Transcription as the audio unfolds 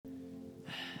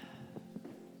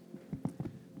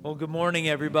Well, good morning,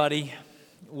 everybody.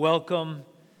 Welcome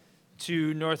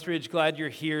to Northridge. Glad you're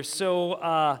here. So,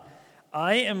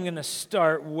 I am going to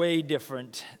start way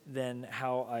different than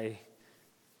how I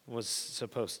was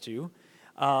supposed to.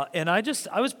 And I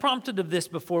was prompted of this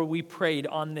before we prayed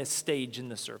on this stage in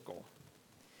the circle.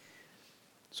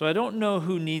 So I don't know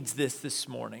who needs this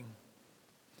morning.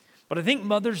 But I think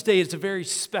Mother's Day is a very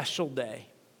special day.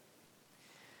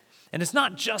 And it's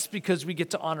not just because we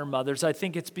get to honor mothers. I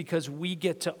think it's because we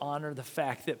get to honor the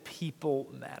fact that people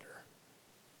matter.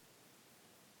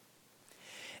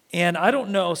 And I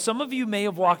don't know, some of you may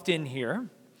have walked in here,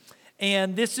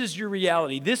 and this is your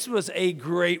reality. This was a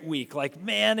great week. Like,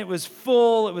 man, it was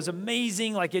full. It was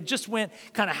amazing. Like, it just went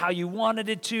kind of how you wanted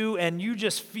it to, and you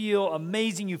just feel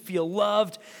amazing. You feel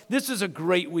loved. This is a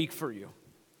great week for you,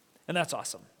 and that's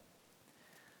awesome.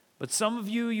 But some of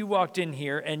you walked in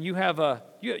here and you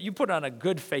put on a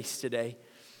good face today.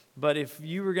 But if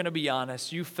you were going to be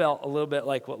honest, you felt a little bit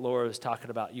like what Laura was talking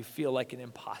about. You feel like an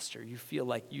imposter. You feel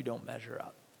like you don't measure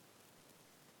up.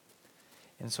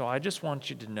 And so I just want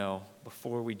you to know,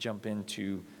 before we jump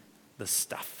into the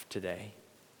stuff today,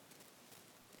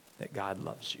 that God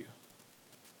loves you.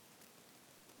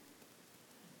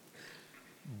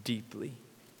 Deeply,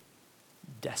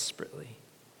 desperately,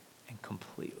 and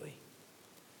completely.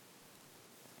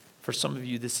 For some of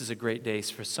you, this is a great day.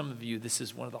 For some of you, this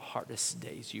is one of the hardest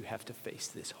days you have to face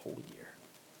this whole year.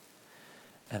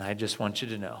 And I just want you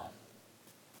to know,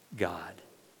 God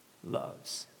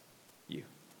loves you.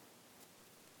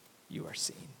 You are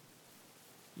seen.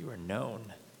 You are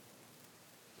known.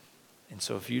 And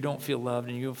so if you don't feel loved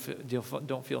and you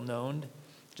don't feel known,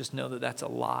 just know that that's a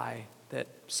lie that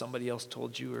somebody else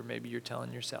told you, or maybe you're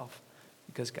telling yourself,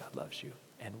 because God loves you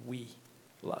and we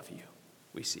love you.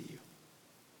 We see you.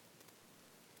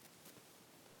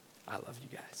 I love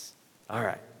you guys. All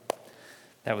right.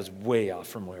 That was way off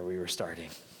from where we were starting.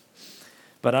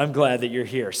 But I'm glad that you're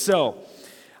here. So,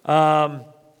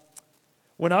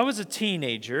 when I was a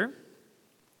teenager,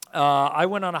 I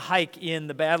went on a hike in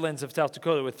the Badlands of South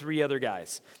Dakota with 3 other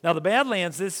guys. Now, the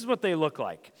Badlands, this is what they look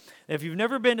like. If you've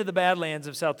never been to the Badlands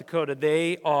of South Dakota,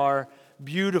 they are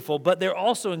beautiful, but they're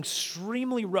also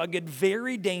extremely rugged,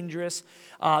 very dangerous.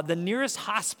 The nearest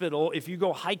hospital, if you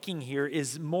go hiking here,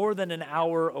 is more than an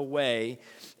hour away.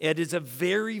 It is a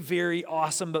very, very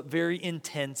awesome but very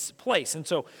intense place. And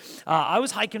so I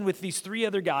was hiking with these 3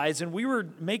 other guys, and we were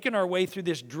making our way through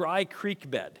this dry creek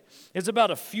bed. It's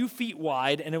about a few feet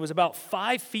wide, and it was about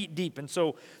 5 feet deep. And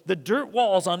so the dirt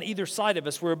walls on either side of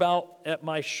us were about at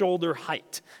my shoulder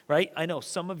height, right? I know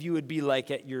some of you would be like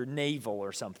at your navel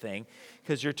or something,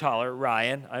 because you're taller.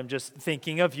 Ryan, I'm just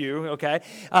thinking of you, okay?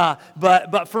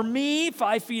 But for me,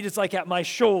 5 feet is like at my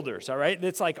shoulders, all right?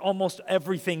 It's like almost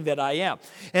everything that I am.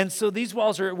 And so these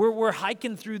walls we're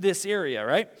hiking through this area,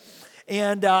 right?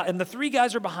 And the 3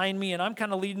 guys are behind me, and I'm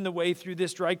kind of leading the way through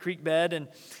this dry creek bed.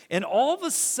 And all of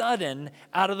a sudden,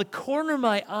 out of the corner of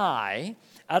my eye,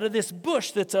 out of this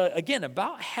bush that's, again,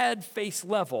 about head face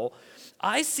level,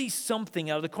 I see something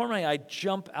out of the corner of my eye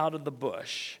jump out of the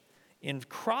bush. And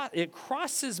it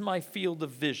crosses my field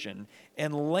of vision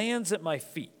and lands at my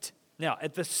feet. Now,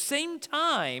 at the same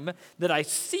time that I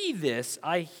see this,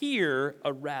 I hear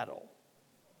a rattle.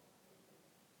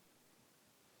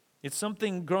 It's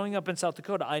something growing up in South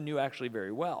Dakota I knew actually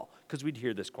very well, because we'd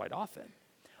hear this quite often.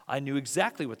 I knew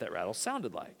exactly what that rattle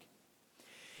sounded like.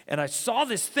 And I saw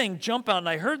this thing jump out, and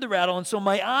I heard the rattle, and so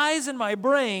my eyes and my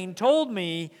brain told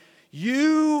me,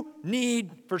 you need,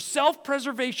 for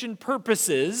self-preservation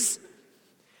purposes,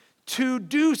 to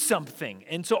do something.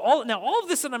 And so all of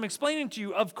this that I'm explaining to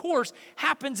you, of course,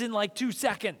 happens in like 2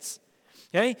 seconds.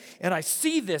 Okay? And I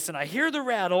see this and I hear the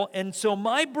rattle, and so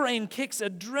my brain kicks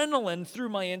adrenaline through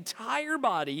my entire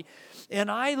body, and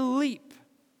I leap.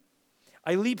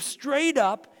 I leap straight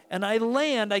up, and I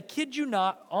land, I kid you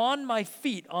not, on my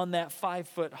feet on that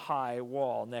 5-foot high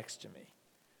wall next to me.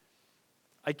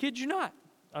 I kid you not.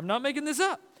 I'm not making this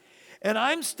up. And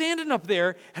I'm standing up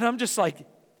there, and I'm just like,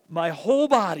 my whole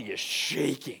body is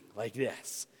shaking like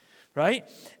this, right?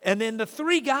 And then the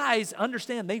 3 guys,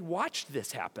 understand, they watched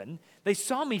this happen. They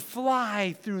saw me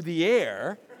fly through the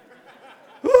air.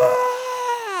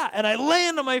 And I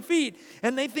land on my feet,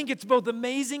 and they think it's both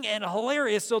amazing and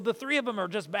hilarious. So the 3 of them are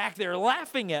just back there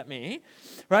laughing at me,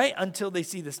 right? Until they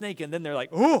see the snake, and then they're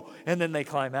like, oh, and then they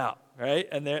climb out, right?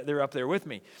 And they're up there with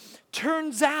me.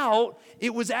 Turns out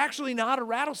it was actually not a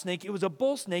rattlesnake. It was a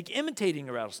bull snake imitating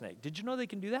a rattlesnake. Did you know they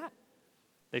can do that?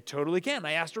 They totally can.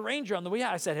 I asked a ranger on the way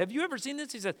out. I said, have you ever seen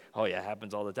this? He said, oh, yeah, it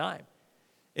happens all the time.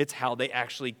 It's how they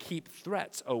actually keep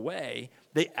threats away.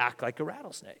 They act like a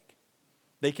rattlesnake.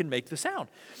 They can make the sound.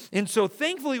 And so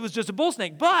thankfully it was just a bull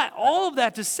snake. But all of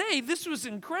that to say, this was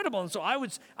incredible. And so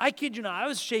I kid you not, I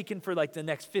was shaking for like the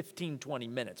next 15, 20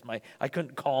 minutes. I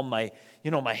couldn't calm my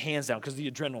hands down because the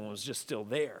adrenaline was just still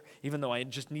there, even though I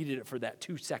just needed it for that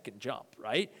 2-second jump,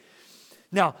 right?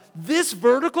 Now, this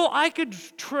vertical, I could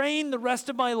train the rest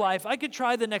of my life. I could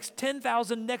try the next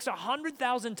 10,000, next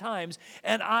 100,000 times,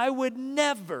 and I would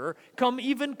never come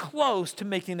even close to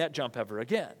making that jump ever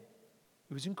again.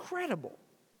 It was incredible.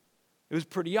 It was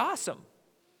pretty awesome.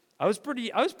 I was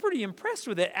pretty impressed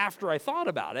with it after I thought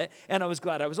about it, and I was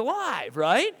glad I was alive,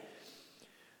 right?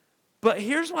 But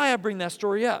here's why I bring that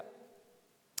story up.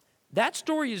 That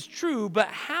story is true, but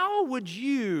how would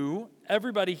you,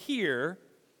 everybody here,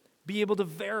 be able to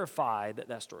verify that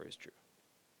that story is true?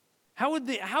 How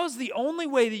is the only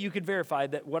way that you could verify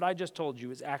that what I just told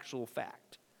you is actual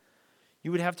fact?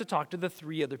 You would have to talk to the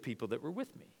 3 other people that were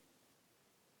with me.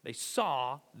 They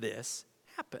saw this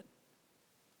happen.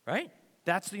 Right?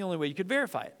 That's the only way you could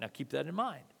verify it. Now keep that in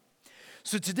mind.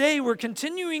 So today we're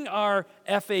continuing our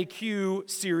FAQ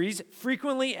series,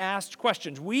 Frequently Asked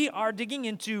Questions. We are digging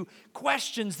into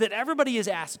questions that everybody is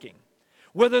asking.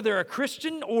 Whether they're a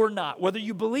Christian or not, whether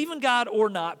you believe in God or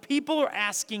not, people are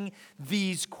asking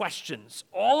these questions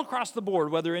all across the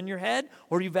board, whether in your head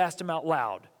or you've asked them out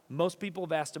loud. Most people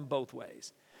have asked them both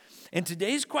ways. And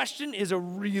today's question is a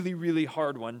really, really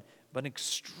hard one, but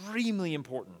extremely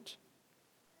important.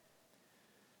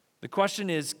 The question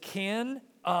is, can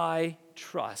I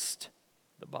trust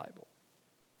the Bible?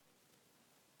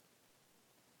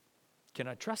 Can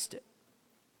I trust it?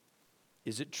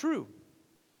 Is it true?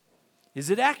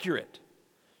 Is it accurate?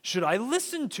 Should I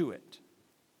listen to it?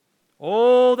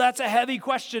 Oh, that's a heavy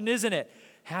question, isn't it?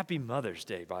 Happy Mother's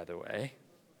Day, by the way.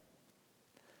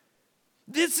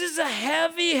 This is a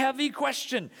heavy, heavy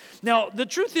question. Now, the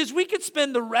truth is we could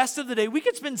spend the rest of the day, we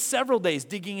could spend several days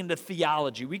digging into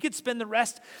theology. We could spend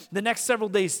the next several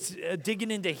days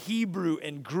digging into Hebrew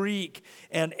and Greek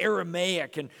and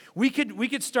Aramaic. And we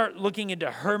could start looking into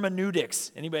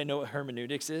hermeneutics. Anybody know what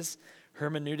hermeneutics is?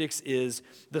 Hermeneutics is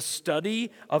the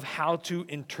study of how to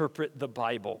interpret the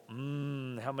Bible.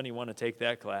 How many want to take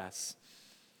that class?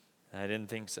 I didn't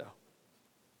think so.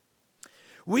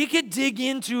 We could dig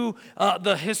into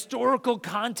the historical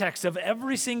context of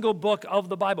every single book of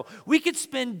the Bible. We could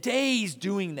spend days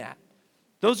doing that.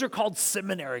 Those are called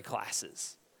seminary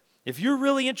classes. If you're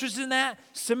really interested in that,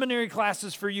 seminary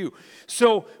classes for you.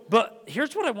 But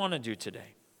here's what I want to do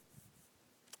today.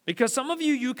 Because some of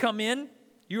you come in,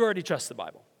 you already trust the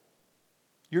Bible.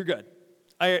 You're good.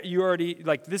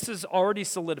 This is already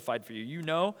solidified for you. You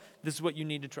know this is what you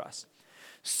need to trust.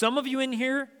 Some of you in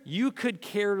here, you couldn't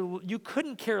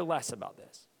care less about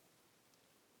this.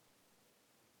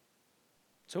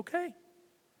 It's okay.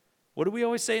 What do we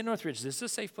always say in Northridge? This is a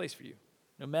safe place for you.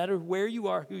 No matter where you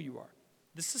are, who you are.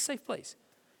 This is a safe place.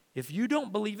 If you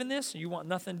don't believe in this, you want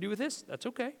nothing to do with this, that's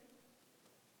okay.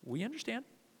 We understand.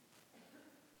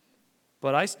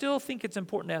 But I still think it's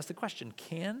important to ask the question,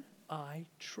 can I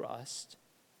trust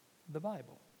the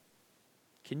Bible?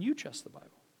 Can you trust the Bible?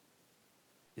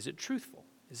 Is it truthful?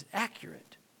 Is it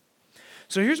accurate?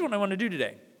 So here's what I want to do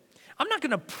today. I'm not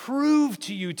going to prove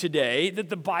to you today that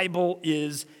the Bible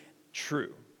is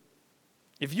true.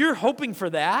 If you're hoping for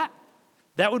that,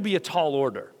 that would be a tall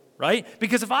order, right?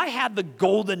 Because if I had the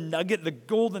golden nugget, the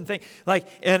golden thing,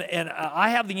 and I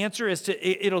have the answer as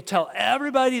to it'll tell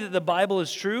everybody that the Bible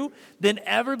is true, then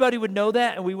everybody would know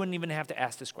that and we wouldn't even have to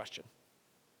ask this question.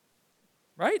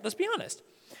 Right? Let's be honest.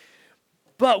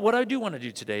 But what I do want to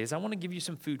do today is I want to give you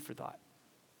some food for thought.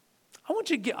 I want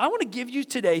to give you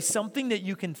today something that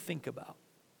you can think about.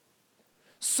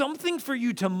 Something for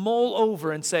you to mull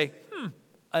over and say,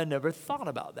 I never thought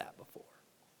about that before.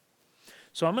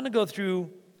 So I'm going to go through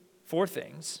 4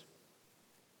 things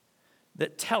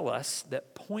that tell us,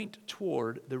 that point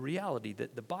toward the reality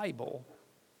that the Bible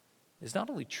is not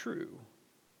only true,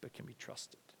 but can be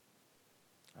trusted.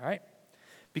 All right?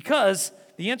 Because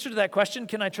the answer to that question,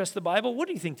 can I trust the Bible? What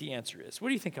do you think the answer is? What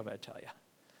do you think I'm going to tell you?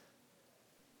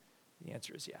 The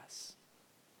answer is yes.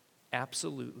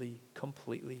 Absolutely,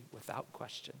 completely, without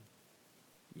question.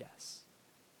 Yes.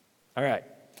 All right.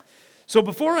 So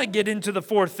before I get into the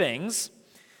 4 things,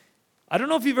 I don't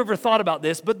know if you've ever thought about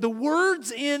this, but the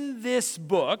words in this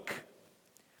book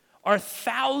are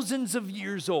thousands of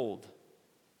years old.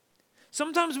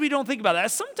 Sometimes we don't think about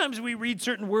that. Sometimes we read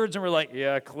certain words and we're like,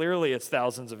 yeah, clearly it's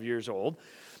thousands of years old.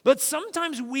 But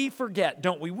sometimes we forget,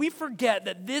 don't we? We forget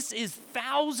that this is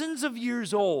thousands of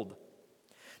years old.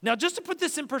 Now, just to put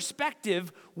this in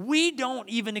perspective, we don't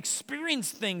even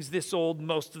experience things this old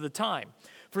most of the time.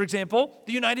 For example,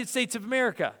 the United States of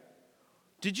America.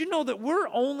 Did you know that we're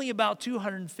only about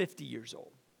 250 years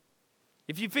old?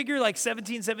 If you figure like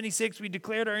 1776, we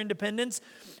declared our independence,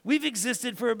 we've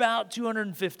existed for about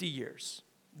 250 years,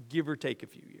 give or take a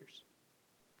few years.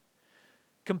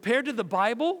 Compared to the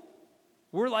Bible,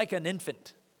 we're like an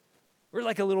infant. We're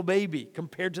like a little baby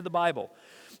compared to the Bible.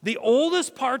 The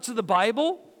oldest parts of the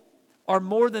Bible are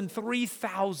more than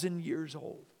 3,000 years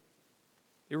old.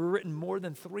 They were written more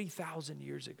than 3,000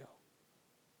 years ago.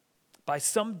 By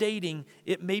some dating,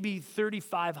 it may be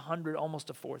 3,500, almost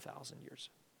to 4,000 years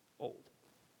old.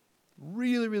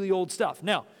 Really, really old stuff.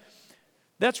 Now,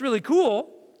 that's really cool,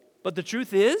 but the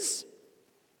truth is,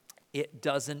 it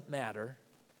doesn't matter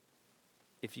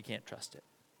if you can't trust it.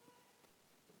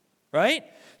 Right?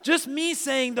 Just me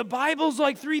saying the Bible's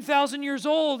like 3,000 years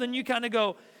old, and you kind of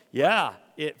go, yeah,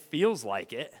 it feels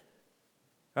like it.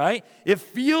 Right? It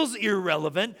feels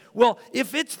irrelevant. Well,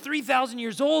 if it's 3,000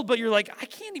 years old, but you're like, I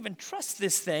can't even trust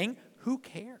this thing, who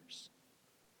cares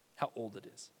how old it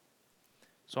is?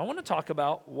 So I want to talk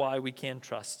about why we can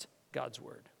trust God's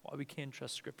Word, why we can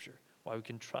trust Scripture, why we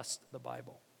can trust the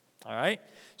Bible. All right?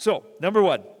 So, number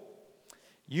one,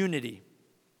 unity.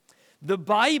 The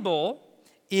Bible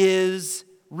is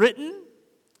written,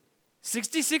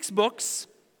 66 books,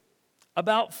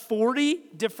 about 40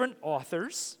 different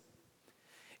authors.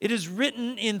 It is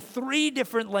written in 3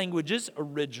 different languages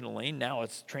originally. Now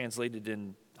it's translated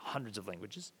in hundreds of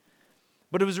languages.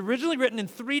 But it was originally written in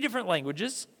 3 different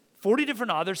languages, 40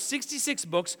 different authors, 66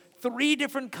 books, 3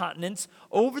 different continents,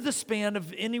 over the span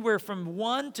of anywhere from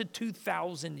 1 to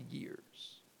 2,000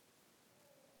 years.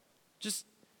 Just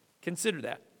consider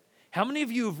that. How many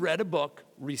of you have read a book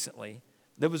recently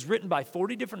that was written by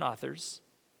 40 different authors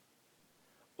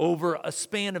over a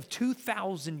span of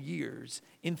 2,000 years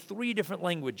in 3 different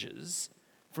languages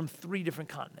from 3 different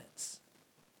continents?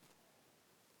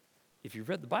 If you've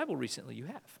read the Bible recently, you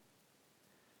have.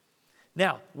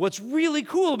 Now, what's really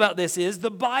cool about this is the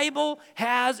Bible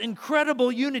has incredible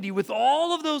unity with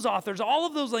all of those authors, all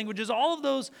of those languages, all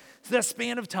of that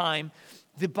span of time.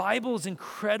 The Bible is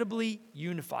incredibly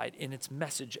unified in its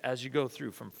message as you go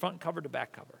through from front cover to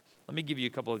back cover. Let me give you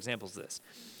a couple examples of this.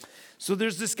 So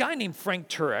there's this guy named Frank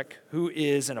Turek who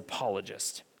is an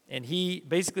apologist. And he,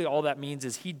 basically all that means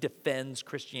is he defends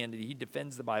Christianity. He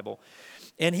defends the Bible.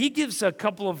 And he gives a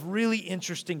couple of really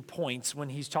interesting points when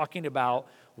he's talking about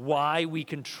why we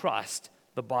can trust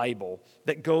the Bible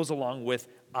that goes along with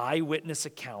eyewitness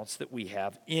accounts that we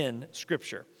have in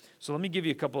Scripture. So let me give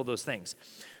you a couple of those things.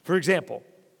 For example,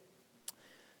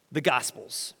 the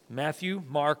Gospels, Matthew,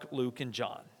 Mark, Luke, and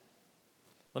John.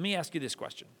 Let me ask you this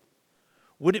question.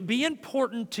 Would it be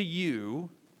important to you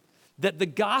that the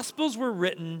Gospels were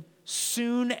written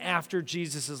soon after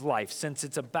Jesus' life, since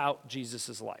it's about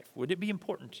Jesus' life? Would it be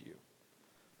important to you?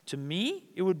 To me,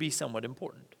 it would be somewhat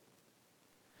important.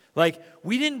 Like,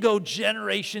 we didn't go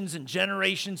generations and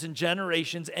generations and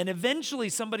generations, and eventually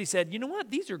somebody said, you know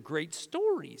what, these are great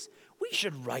stories. We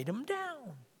should write them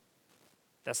down.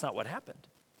 That's not what happened.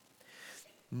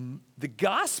 The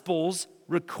Gospels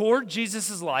record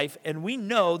Jesus' life, and we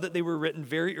know that they were written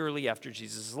very early after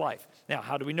Jesus' life. Now,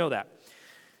 how do we know that?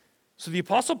 So the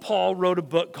Apostle Paul wrote a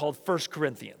book called 1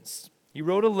 Corinthians. He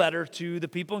wrote a letter to the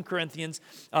people in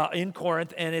in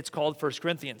Corinth, and it's called 1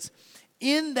 Corinthians.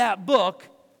 In that book,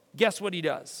 guess what he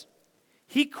does?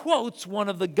 He quotes one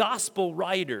of the gospel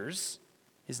writers,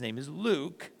 his name is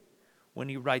Luke, when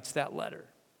he writes that letter.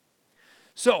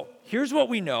 So here's what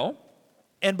we know.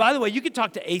 And by the way, you could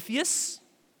talk to atheists.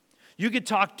 You could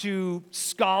talk to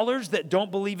scholars that don't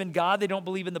believe in God. They don't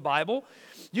believe in the Bible.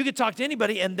 You could talk to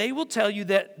anybody, and they will tell you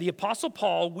that the Apostle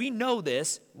Paul, we know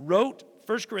this, wrote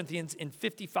 1 Corinthians in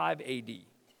 55 AD.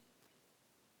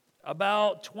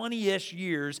 About 20-ish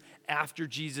years after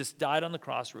Jesus died on the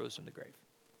cross, rose from the grave.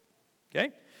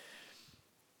 Okay?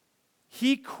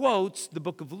 He quotes the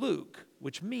book of Luke,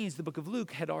 which means the book of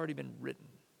Luke had already been written.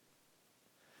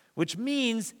 Which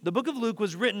means the book of Luke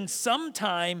was written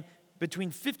sometime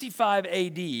between 55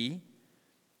 AD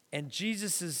and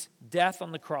Jesus' death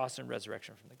on the cross and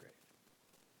resurrection from the grave.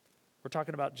 We're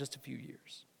talking about just a few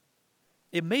years.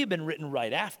 It may have been written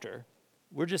right after.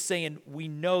 We're just saying we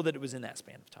know that it was in that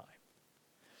span of time.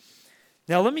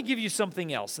 Now, let me give you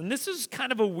something else. And this is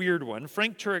kind of a weird one.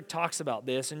 Frank Turek talks about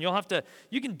this, and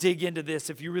you can dig into this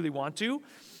if you really want to.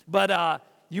 But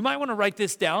you might want to write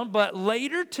this down. But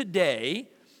later today,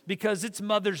 because it's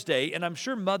Mother's Day, and I'm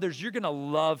sure mothers, you're going to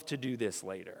love to do this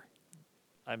later.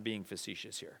 I'm being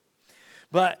facetious here.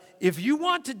 But if you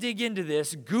want to dig into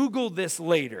this, Google this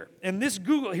later. And this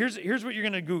Google, here's what you're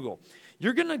going to Google.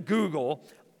 You're going to Google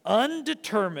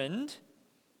undetermined,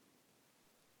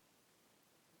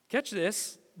 catch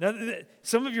this, Now,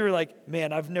 some of you are like,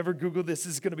 man, I've never Googled this.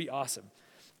 This is going to be awesome.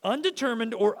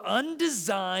 Undetermined or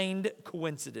undesigned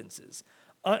coincidences.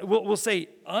 We'll say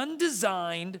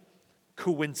undesigned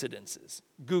coincidences.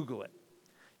 Google it.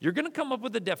 You're going to come up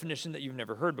with a definition that you've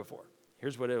never heard before.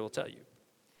 Here's what it will tell you.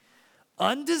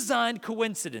 Undesigned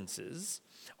coincidences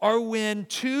are when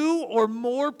two or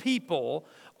more people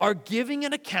are giving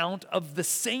an account of the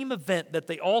same event that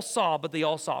they all saw, but they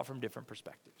all saw it from different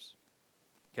perspectives.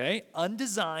 Okay?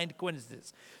 Undesigned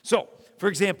coincidences. So, for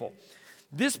example,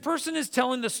 this person is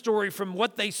telling the story from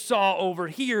what they saw over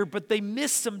here, but they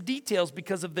missed some details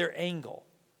because of their angle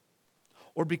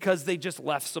or because they just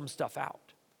left some stuff out.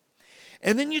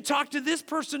 And then you talk to this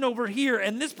person over here,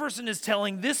 and this person is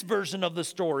telling this version of the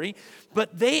story,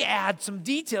 but they add some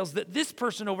details that this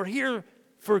person over here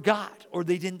forgot or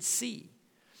they didn't see.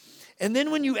 And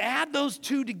then when you add those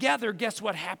two together, guess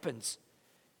what happens?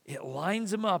 It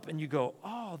lines them up, and you go,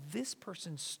 oh, this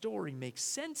person's story makes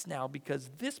sense now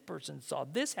because this person saw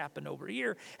this happen over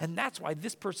here, and that's why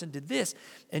this person did this.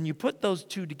 And you put those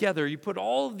two together, you put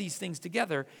all of these things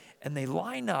together, and they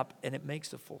line up, and it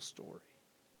makes a full story.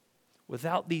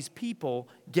 Without these people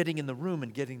getting in the room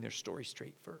and getting their story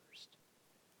straight first.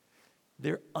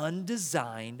 They're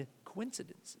undesigned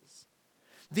coincidences.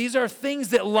 These are things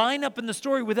that line up in the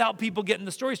story without people getting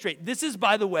the story straight. This is,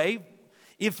 by the way,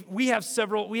 if we have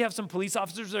some police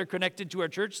officers that are connected to our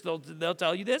church, they'll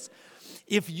tell you this.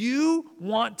 If you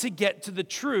want to get to the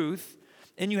truth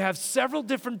and you have several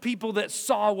different people that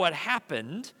saw what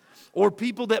happened or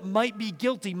people that might be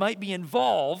guilty, might be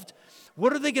involved,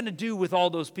 what are they going to do with all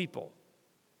those people?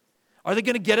 Are they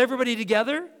going to get everybody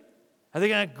together? Are they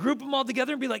going to group them all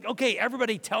together and be like, okay,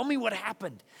 everybody, tell me what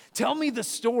happened. Tell me the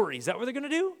story. Is that what they're going to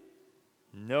do?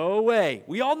 No way.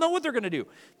 We all know what they're going to do.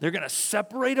 They're going to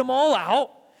separate them all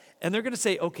out, and they're going to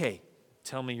say, okay,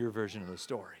 tell me your version of the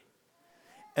story.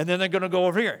 And then they're going to go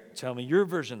over here. Tell me your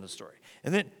version of the story.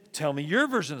 And then tell me your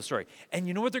version of the story. And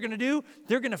you know what they're going to do?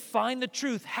 They're going to find the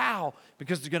truth. How?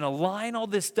 Because they're going to line all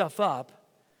this stuff up,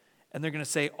 and they're going to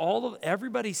say,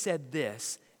 everybody said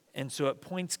this, and so it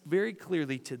points very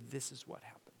clearly to this is what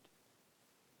happened.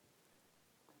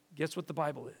 Guess what the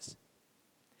Bible is?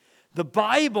 The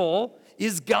Bible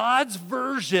is God's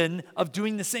version of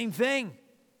doing the same thing.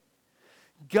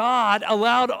 God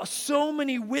allowed so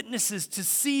many witnesses to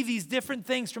see these different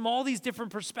things from all these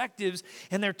different perspectives,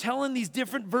 and they're telling these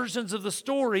different versions of the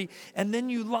story, and then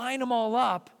you line them all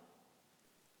up,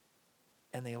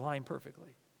 and they align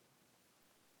perfectly.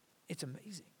 It's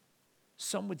amazing.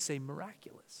 Some would say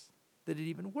miraculous, that it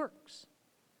even works.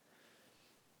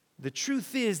 The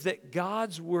truth is that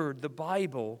God's Word, the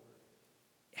Bible,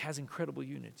 has incredible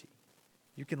unity.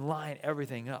 You can line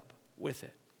everything up with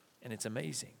it, and it's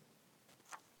amazing.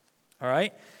 All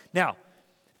right? Now,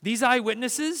 these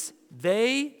eyewitnesses,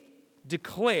 they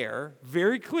declare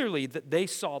very clearly that they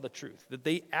saw the truth, that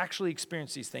they actually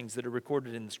experienced these things that are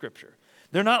recorded in the Scripture.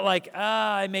 They're not like,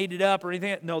 I made it up or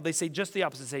anything. No, they say just the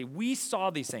opposite. They say, we saw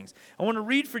these things. I want to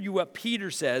read for you what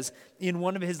Peter says in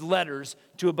one of his letters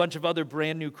to a bunch of other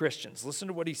brand new Christians. Listen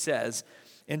to what he says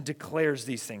and declares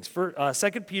these things.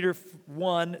 2 Peter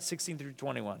 1, 16 through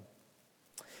 21.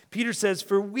 Peter says,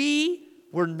 for we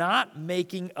were not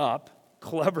making up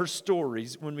clever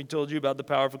stories when we told you about the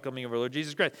powerful coming of our Lord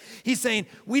Jesus Christ. He's saying,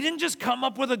 we didn't just come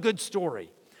up with a good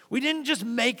story. We didn't just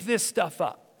make this stuff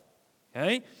up.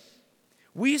 Okay?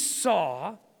 We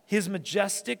saw his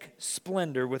majestic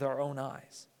splendor with our own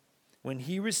eyes when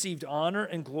he received honor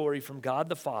and glory from God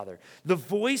the Father. The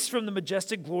voice from the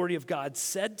majestic glory of God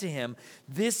said to him,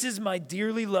 this is my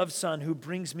dearly loved Son who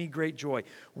brings me great joy.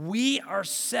 We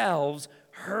ourselves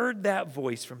heard that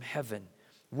voice from heaven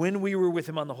when we were with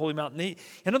him on the holy mountain.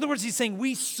 In other words, he's saying,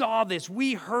 we saw this,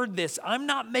 we heard this. I'm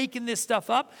not making this stuff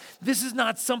up. This is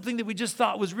not something that we just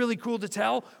thought was really cool to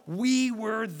tell. We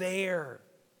were there.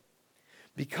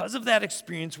 Because of that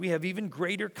experience, we have even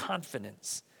greater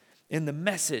confidence in the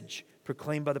message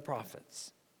proclaimed by the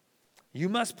prophets. You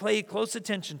must pay close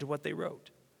attention to what they wrote,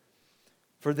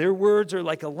 for their words are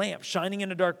like a lamp shining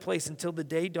in a dark place until the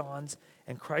day dawns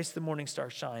and Christ the morning star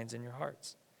shines in your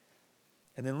hearts.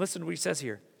 And then listen to what he says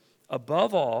here.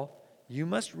 Above all, you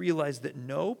must realize that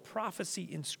no prophecy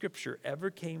in Scripture ever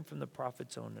came from the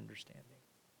prophet's own understanding.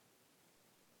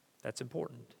 That's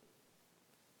important.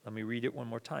 Let me read it one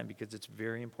more time because it's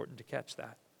very important to catch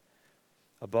that.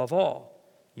 Above all,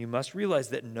 you must realize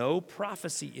that no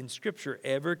prophecy in Scripture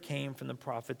ever came from the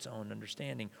prophet's own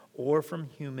understanding or from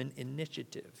human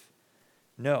initiative.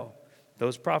 No,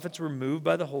 those prophets were moved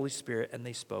by the Holy Spirit and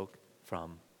they spoke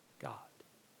from God.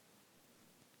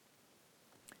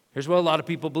 Here's what a lot of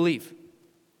people believe.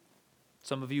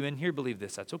 Some of you in here believe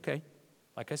this. That's okay.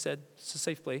 Like I said, it's a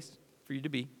safe place for you to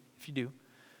be if you do.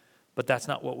 But that's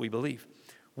not what we believe.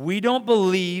 We don't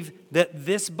believe that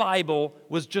this Bible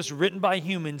was just written by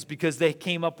humans because they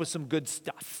came up with some good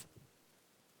stuff.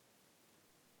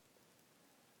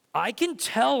 I can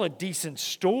tell a decent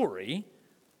story,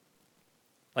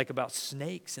 like about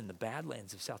snakes in the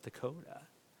Badlands of South Dakota.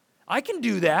 I can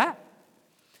do that.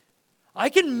 I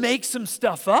can make some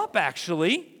stuff up,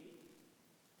 actually.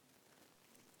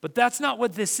 But that's not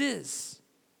what this is.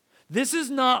 This is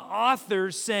not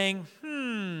authors saying,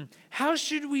 how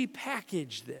should we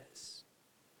package this?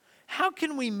 How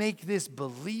can we make this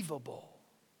believable?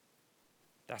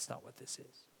 That's not what this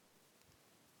is.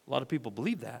 A lot of people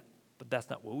believe that, but that's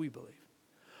not what we believe.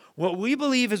 What we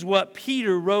believe is what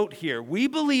Peter wrote here. We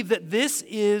believe that this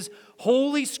is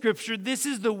Holy Scripture. This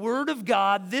is the Word of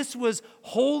God. This was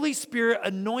Holy Spirit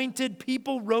anointed.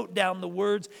 People wrote down the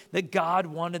words that God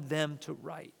wanted them to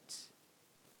write.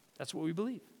 That's what we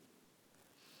believe.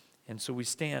 And so we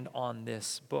stand on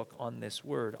this book, on this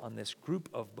word, on this group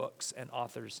of books and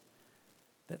authors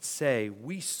that say,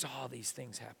 we saw these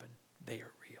things happen. They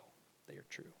are real. They are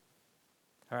true.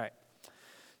 All right.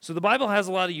 So the Bible has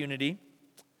a lot of unity.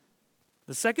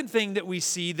 The second thing that we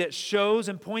see that shows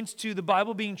and points to the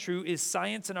Bible being true is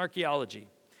science and archaeology.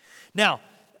 Now,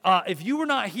 if you were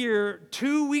not here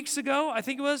 2 weeks ago, I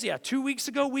think it was, 2 weeks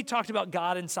ago, we talked about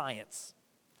God and science.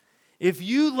 If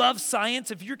you love science,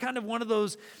 if you're kind of one of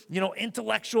those,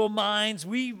 intellectual minds,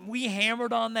 we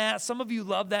hammered on that. Some of you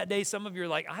love that day. Some of you are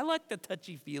like, I like the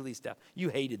touchy-feely stuff. You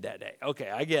hated that day. Okay,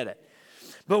 I get it.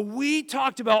 But we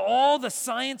talked about all the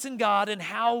science and God and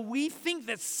how we think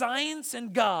that science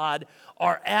and God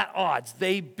are at odds.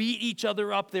 They beat each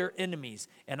other up. They're enemies.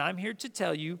 And I'm here to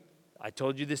tell you, I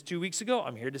told you this 2 weeks ago.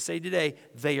 I'm here to say today,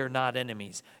 they are not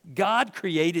enemies. God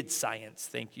created science.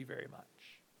 Thank you very much.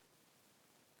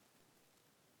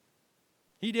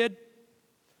 He did.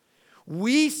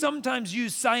 We sometimes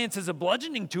use science as a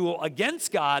bludgeoning tool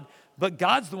against God, but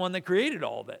God's the one that created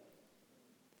all of it.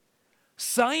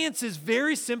 Science is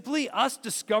very simply us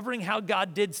discovering how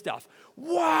God did stuff.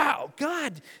 Wow,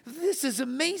 God, this is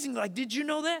amazing. Like, did you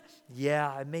know that? Yeah,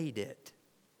 I made it.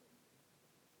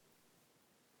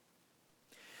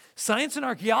 Science and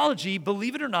archaeology,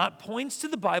 believe it or not, points to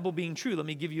the Bible being true. Let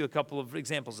me give you a couple of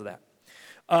examples of that.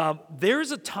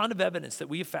 There's a ton of evidence that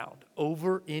we have found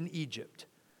over in Egypt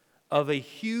of a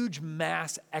huge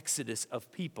mass exodus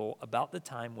of people about the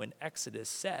time when Exodus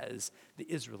says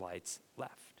the Israelites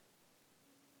left.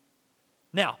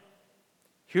 Now,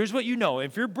 here's what you know.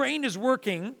 If your brain is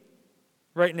working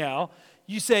right now,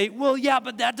 you say, well, yeah,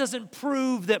 but that doesn't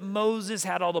prove that Moses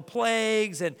had all the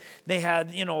plagues and they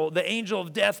had, the angel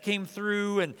of death came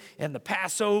through and the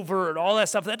Passover and all that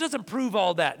stuff. That doesn't prove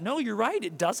all that. No, you're right.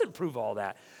 It doesn't prove all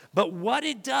that. But what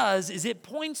it does is it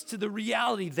points to the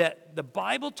reality that the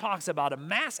Bible talks about a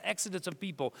mass exodus of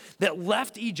people that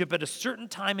left Egypt at a certain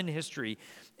time in history.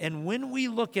 And when we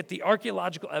look at the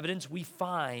archaeological evidence, we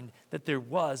find that there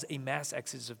was a mass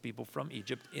exodus of people from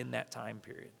Egypt in that time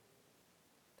period.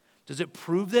 Does it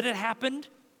prove that it happened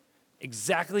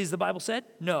exactly as the Bible said?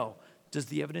 No. Does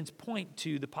the evidence point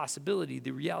to the possibility,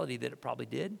 the reality that it probably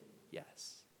did?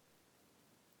 Yes.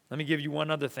 Let me give you one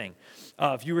other thing.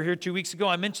 If you were here 2 weeks ago,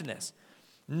 I mentioned this.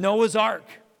 Noah's Ark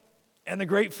and the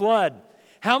Great Flood.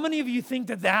 How many of you think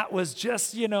that was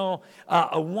just,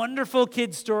 a wonderful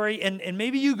kid story? And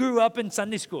maybe you grew up in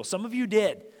Sunday school. Some of you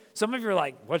did. Some of you are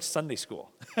like, what's Sunday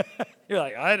school? You're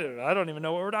like, I don't even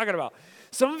know what we're talking about.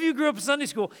 Some of you grew up in Sunday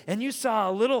school and you saw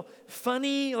a little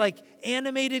funny,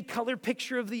 animated color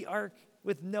picture of the ark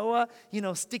with Noah,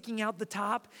 sticking out the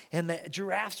top, and the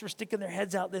giraffes were sticking their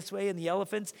heads out this way, and the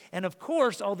elephants, and of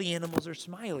course, all the animals are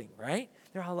smiling, right?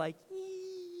 They're all like,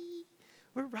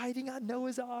 we're riding on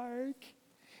Noah's Ark,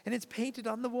 and it's painted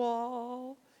on the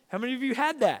wall. How many of you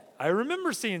had that? I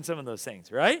remember seeing some of those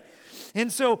things, right?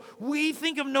 And so we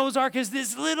think of Noah's Ark as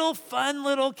this little fun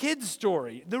little kid's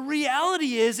story. The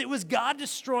reality is it was God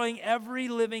destroying every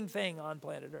living thing on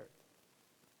planet Earth.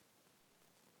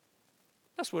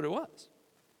 That's what it was.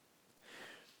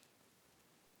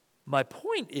 My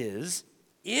point is,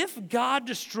 if God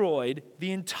destroyed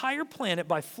the entire planet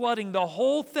by flooding the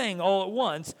whole thing all at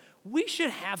once, we should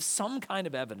have some kind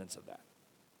of evidence of that.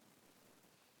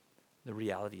 The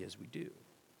reality is we do.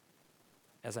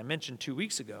 As I mentioned 2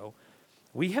 weeks ago,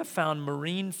 we have found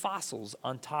marine fossils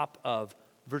on top of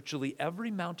virtually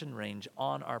every mountain range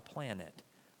on our planet,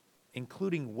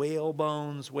 including whale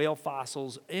bones, whale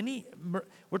fossils.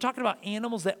 We're talking about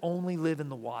animals that only live in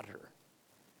the water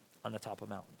on the top of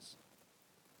mountains.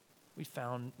 We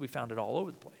found it all over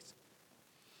the place.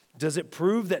 Does it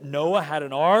prove that Noah had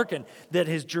an ark and that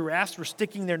his giraffes were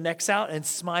sticking their necks out and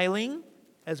smiling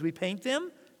as we paint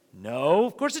them? No,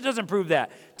 of course it doesn't prove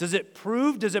that. Does it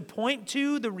point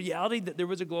to the reality that there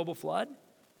was a global flood?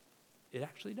 It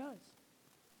actually does.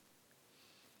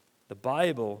 The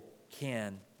Bible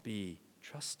can be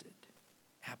trusted.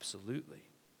 Absolutely.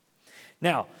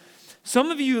 Now,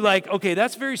 some of you okay,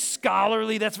 that's very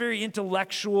scholarly, that's very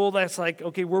intellectual, that's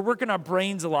okay, we're working our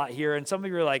brains a lot here. And some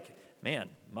of you are like, man,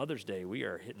 Mother's Day, we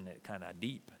are hitting it kind of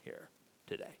deep here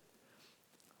today.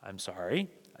 I'm sorry,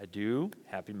 I do.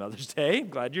 Happy Mother's Day. I'm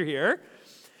glad you're here.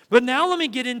 But now let me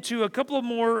get into a couple of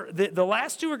more. The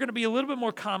last two are going to be a little bit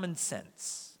more common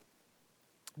sense.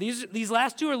 These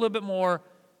last two are a little bit more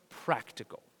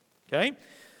practical, okay?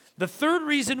 The third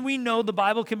reason we know the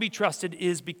Bible can be trusted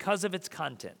is because of its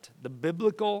content, the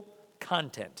biblical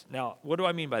content. Now, what do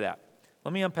I mean by that?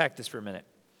 Let me unpack this for a minute.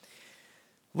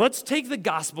 Let's take the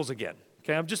Gospels again.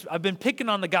 Okay, I've been picking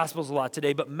on the Gospels a lot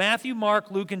today, but Matthew,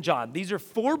 Mark, Luke, and John. These are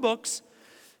 4 books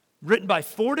written by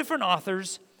 4 different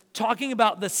authors talking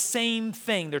about the same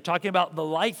thing. They're talking about the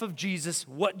life of Jesus,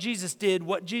 what Jesus did,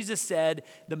 what Jesus said,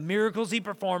 the miracles he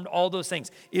performed, all those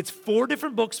things. It's 4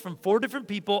 different books from 4 different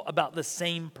people about the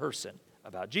same person,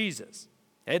 about Jesus.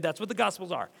 Okay, that's what the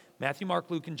Gospels are. Matthew, Mark,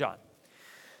 Luke, and John.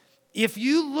 If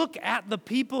you look at the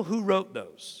people who wrote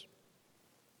those,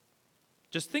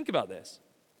 just think about this.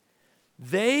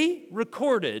 They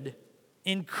recorded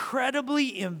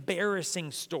incredibly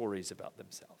embarrassing stories about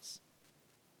themselves.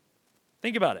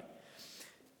 Think about it.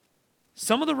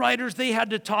 Some of the writers, they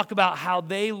had to talk about how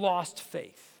they lost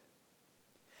faith.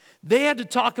 They had to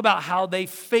talk about how they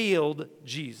failed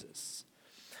Jesus.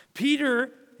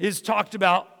 Peter is talked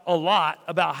about a lot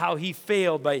about how he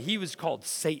failed, he was called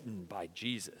Satan by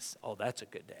Jesus. Oh, that's a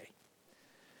good day.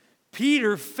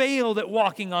 Peter failed at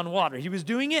walking on water. He was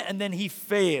doing it, and then he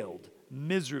failed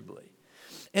miserably.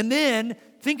 And then,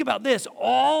 think about this.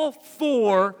 All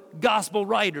 4 gospel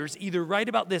writers either write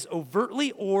about this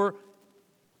overtly or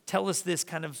tell us this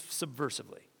kind of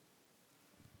subversively.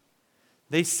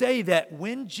 They say that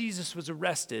when Jesus was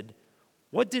arrested,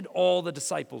 what did all the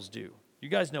disciples do? You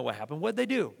guys know what happened. What did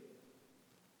they do?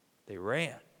 They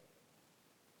ran.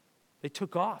 They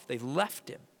took off. They left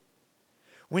him.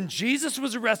 When Jesus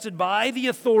was arrested by the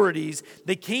authorities,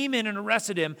 they came in and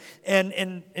arrested him,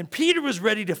 and Peter was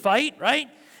ready to fight, right?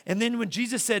 And then when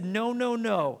Jesus said, no, no,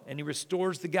 no, and he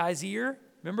restores the guy's ear,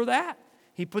 remember that?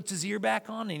 He puts his ear back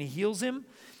on and he heals him,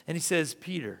 and he says,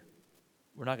 Peter,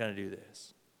 we're not going to do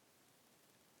this.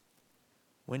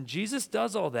 When Jesus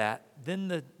does all that, then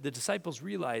the disciples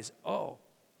realize, oh,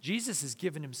 Jesus has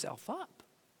given himself up.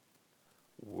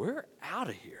 We're out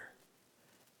of here.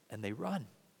 And they run.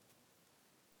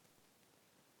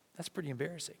 That's pretty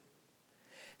embarrassing.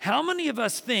 How many of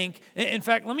us think, in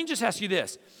fact, let me just ask you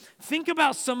this. Think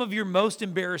about some of your most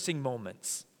embarrassing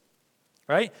moments,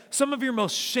 right? Some of your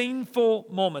most shameful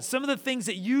moments. Some of the things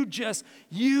that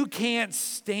you can't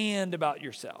stand about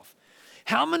yourself.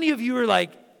 How many of you are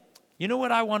like, you know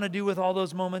what I want to do with all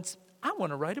those moments? I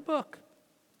want to write a book.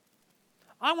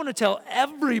 I want to tell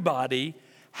everybody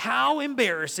how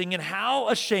embarrassing and how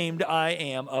ashamed I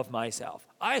am of myself.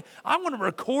 I want to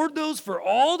record those for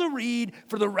all to read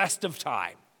for the rest of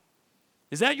time.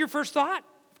 Is that your first thought?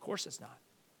 Of course it's not.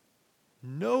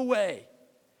 No way.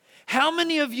 How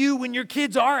many of you, when your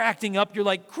kids are acting up, you're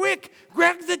like, quick,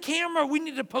 grab the camera. We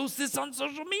need to post this on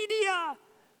social media.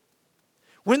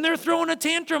 When they're throwing a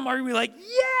tantrum, are we like,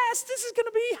 yes, this is going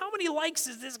to be, how many likes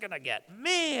is this going to get?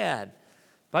 Man.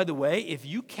 By the way, if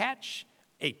you catch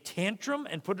a tantrum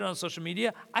and put it on social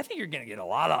media, I think you're going to get a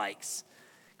lot of likes.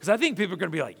 Because I think people are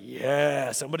going to be like,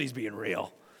 yeah, somebody's being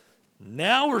real.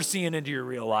 Now we're seeing into your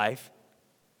real life.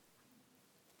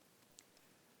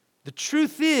 The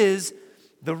truth is,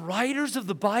 the writers of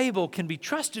the Bible can be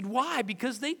trusted. Why?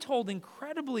 Because they told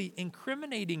incredibly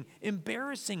incriminating,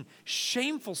 embarrassing,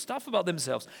 shameful stuff about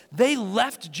themselves. They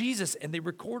left Jesus and they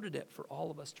recorded it for all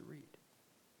of us to read.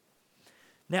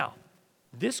 Now,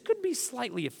 this could be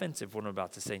slightly offensive, what I'm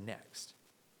about to say next,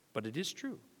 but it is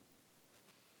true.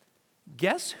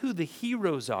 Guess who the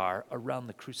heroes are around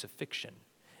the crucifixion?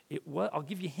 I'll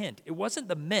give you a hint. It wasn't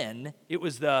the men, it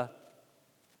was the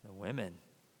women,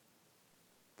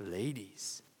 the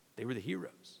ladies. They were the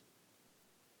heroes.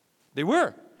 They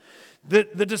were. The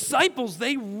disciples,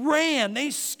 they ran,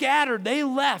 they scattered, they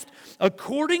left.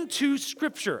 According to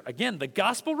Scripture, again, the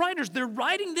gospel writers, they're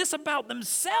writing this about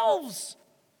themselves.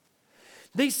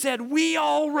 They said, we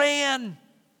all ran.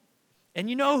 And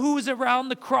you know who was around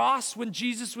the cross when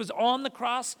Jesus was on the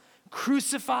cross,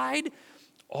 crucified?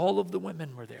 All of the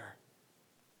women were there.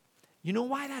 You know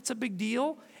why that's a big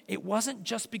deal? it wasn't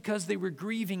just because they were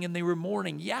grieving and they were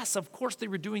mourning. Yes, of course they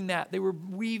were doing that. They were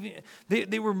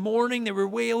they were mourning, they were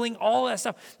wailing, all that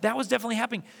stuff. That was definitely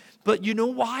happening. But you know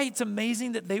why it's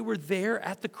amazing that they were there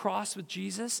at the cross with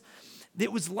Jesus?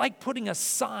 It was like putting a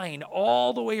sign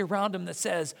all the way around him that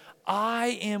says,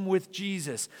 I am with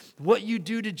Jesus. What you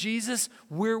do to Jesus,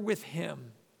 we're with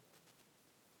him.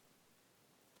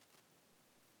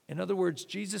 In other words,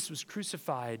 Jesus was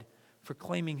crucified for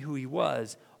claiming who he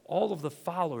was. All of the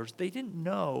followers, they didn't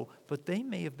know, but they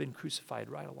may have been crucified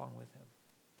right along with him.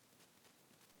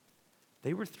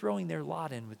 They were throwing their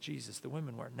lot in with Jesus. The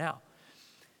women were. Now,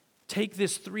 take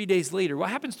this 3 days later. What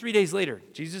happens 3 days later?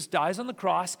 Jesus dies on the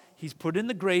cross. He's put in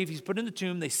the grave. He's put in the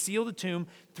tomb. They seal the tomb.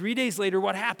 3 days later,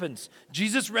 what happens?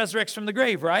 Jesus resurrects from the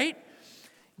grave, right?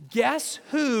 Guess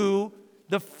who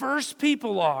the first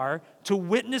people are to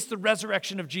witness the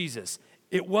resurrection of Jesus?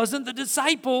 It wasn't the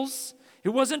disciples. It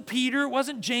wasn't Peter. It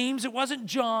wasn't James. It wasn't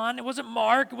John. It wasn't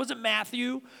Mark. It wasn't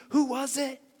Matthew. Who was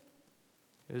it?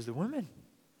 It was the women.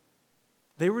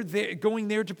 They were there, going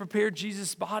there to prepare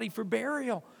Jesus' body for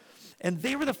burial. And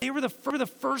they were the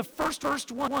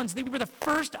first ones. They were the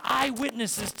first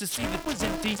eyewitnesses to see that it was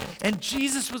empty and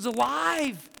Jesus was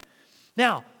alive.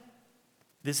 Now,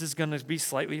 this is going to be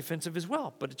slightly offensive as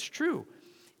well, but it's true.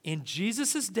 In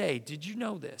Jesus' day, did you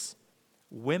know this?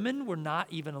 Women were not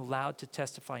even allowed to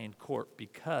testify in court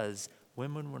because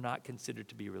women were not considered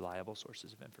to be reliable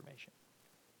sources of information.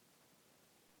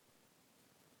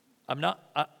 I'm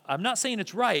not saying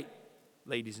it's right,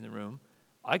 ladies in the room.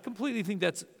 I completely think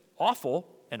that's awful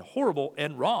and horrible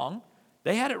and wrong.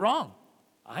 They had it wrong.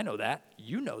 I know that.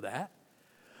 You know that.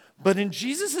 But in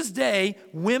Jesus' day,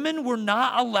 women were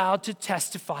not allowed to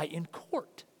testify in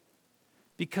court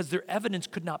because their evidence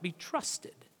could not be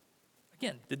trusted.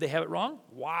 Again, did they have it wrong?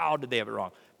 Wow, did they have it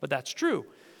wrong? But that's true.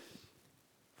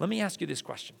 Let me ask you this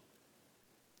question.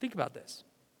 Think about this.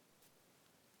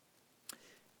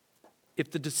 If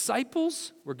the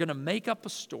disciples were going to make up a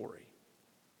story,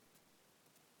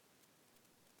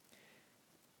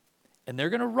 and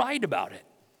they're going to write about it,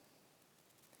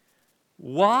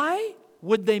 why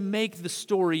would they make the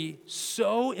story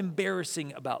so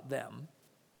embarrassing about them?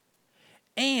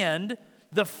 And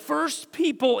the first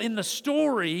people in the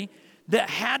story that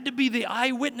had to be the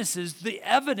eyewitnesses, the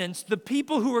evidence, the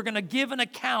people who are going to give an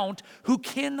account, who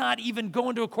cannot even go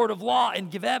into a court of law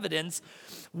and give evidence,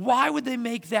 why would they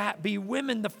make that be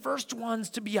women, the first ones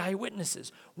to be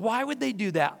eyewitnesses? Why would they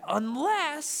do that?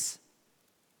 Unless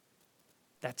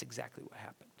that's exactly what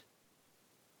happened.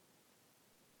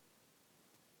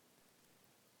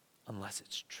 Unless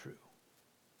it's true.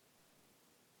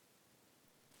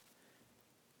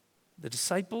 The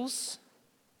disciples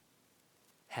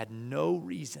had no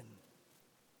reason.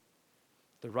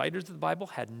 The writers of the Bible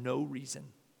had no reason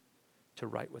to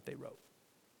write what they wrote.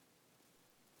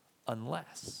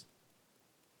 Unless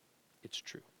it's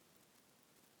true.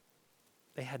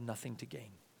 They had nothing to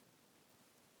gain.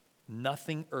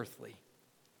 Nothing earthly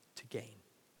to gain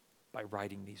by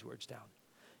writing these words down.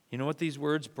 You know what these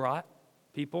words brought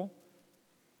people?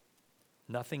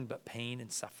 Nothing but pain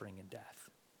and suffering and death.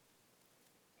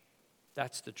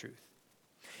 That's the truth.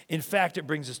 In fact, it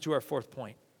brings us to our fourth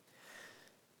point.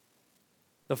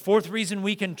 The fourth reason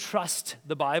we can trust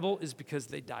the Bible is because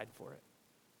they died for it.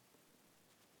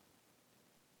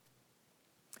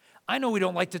 I know we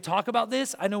don't like to talk about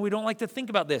this. I know we don't like to think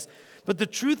about this. But the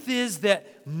truth is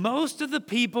that most of the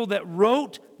people that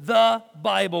wrote the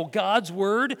Bible, God's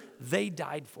Word, they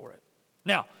died for it.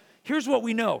 Now, here's what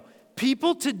we know.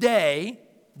 People today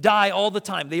die all the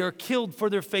time. They are killed for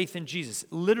their faith in Jesus.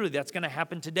 Literally, that's going to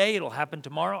happen today. It'll happen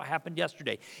tomorrow. It happened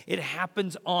yesterday. It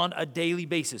happens on a daily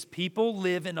basis. People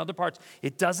live in other parts.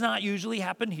 It does not usually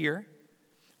happen here.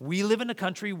 We live in a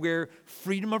country where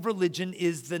freedom of religion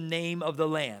is the name of the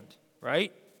land,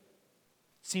 right?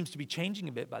 Seems to be changing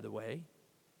a bit, by the way.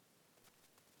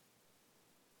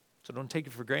 So don't take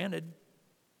it for granted.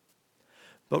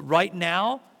 But right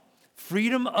now,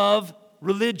 freedom of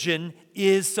religion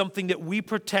is something that we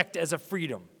protect as a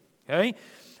freedom, okay?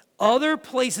 Other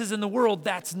places in the world,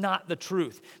 that's not the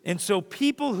truth. And so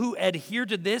people who adhere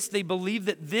to this, they believe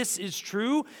that this is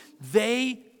true,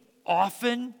 they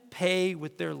often pay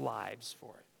with their lives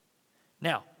for it.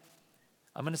 Now,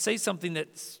 I'm going to say something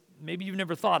that maybe you've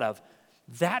never thought of.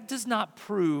 That does not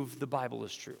prove the Bible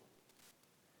is true.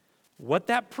 What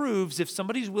that proves, if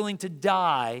somebody's willing to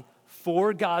die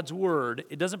for God's word,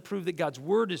 it doesn't prove that God's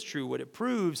word is true. What it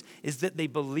proves is that they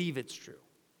believe it's true.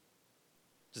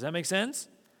 Does that make sense?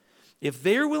 If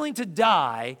they're willing to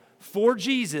die for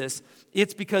Jesus,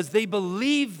 it's because they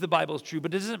believe the Bible is true,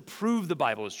 but it doesn't prove the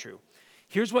Bible is true.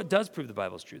 Here's what does prove the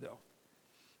Bible is true, though.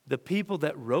 The people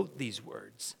that wrote these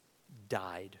words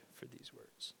died for these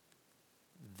words.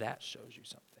 That shows you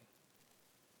something.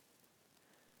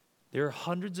 There are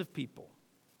hundreds of people,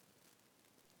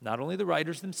 not only the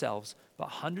writers themselves, but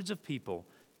hundreds of people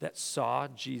that saw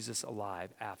Jesus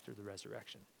alive after the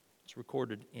resurrection. It's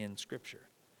recorded in Scripture.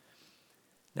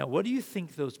 Now, what do you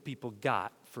think those people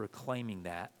got for claiming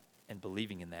that and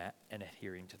believing in that and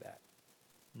adhering to that?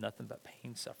 Nothing but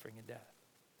pain, suffering, and death.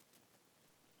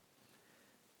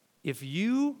 If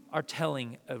you are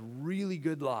telling a really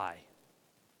good lie,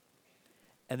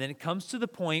 and then it comes to the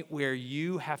point where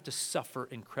you have to suffer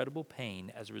incredible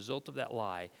pain as a result of that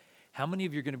lie, how many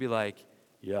of you are going to be like,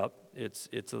 yep,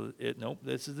 nope,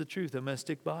 this is the truth, I'm going to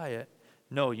stick by it?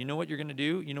 No, you know what you're going to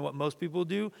do? You know what most people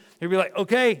do? They'll be like,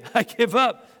 okay, I give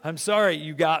up. I'm sorry,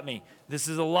 you got me. This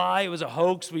is a lie. It was a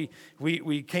hoax.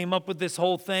 We came up with this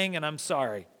whole thing, and I'm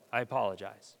sorry. I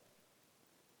apologize.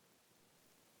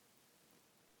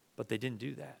 But they didn't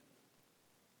do that.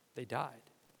 They died.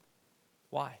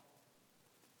 Why?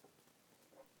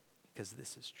 Because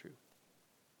this is true.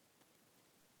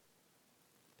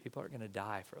 People aren't going to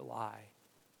die for a lie.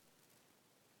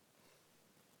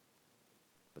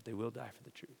 But they will die for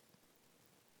the truth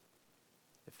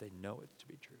if they know it to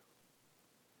be true.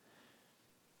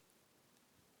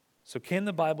 So can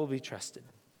the Bible be trusted?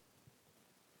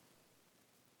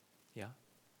 Yeah.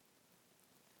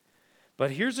 But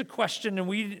here's a question,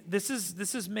 and this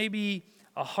is maybe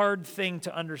a hard thing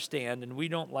to understand, and we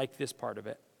don't like this part of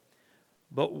it.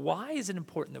 But why is it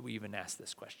important that we even ask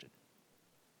this question?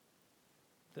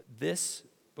 That this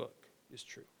book is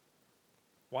true.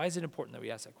 Why is it important that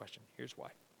we ask that question? Here's why.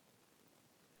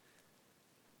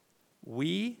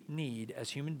 We need, as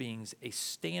human beings, a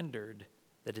standard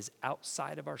that is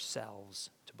outside of ourselves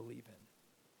to believe in.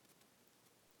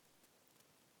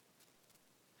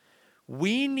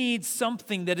 We need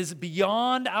something that is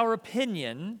beyond our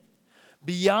opinion,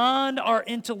 beyond our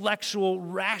intellectual,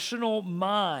 rational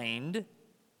mind,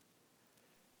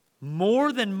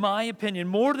 more than my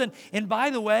opinion, and by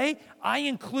the way,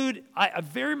 I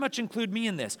very much include me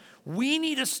in this. We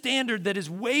need a standard that is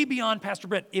way beyond Pastor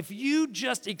Brent. If you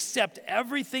just accept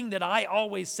everything that I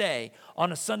always say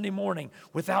on a Sunday morning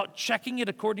without checking it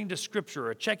according to Scripture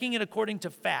or checking it according to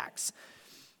facts,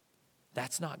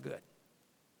 that's not good.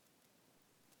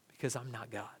 Because I'm not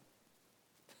God.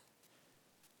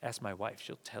 Ask my wife,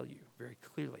 she'll tell you very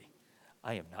clearly,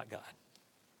 I am not God.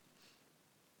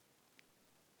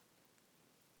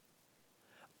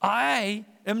 I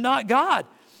am not God.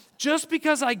 Just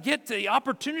because I get the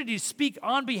opportunity to speak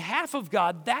on behalf of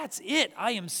God, that's it.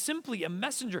 I am simply a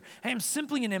messenger. I am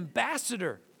simply an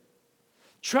ambassador,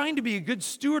 trying to be a good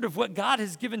steward of what God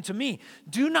has given to me.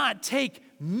 Do not take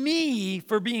me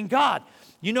for being God.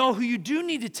 You know who you do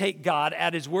need to take God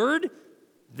at His word?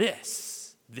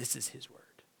 This is His word.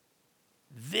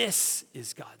 This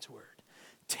is God's word.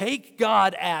 Take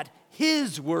God at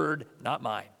His word, not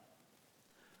mine.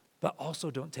 But also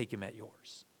don't take Him at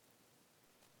yours.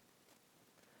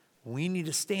 We need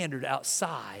a standard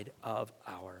outside of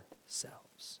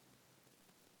ourselves.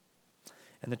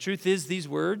 And the truth is, these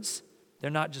words,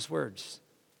 they're not just words.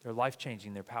 They're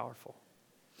life-changing. They're powerful.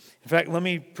 In fact, let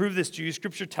me prove this to you.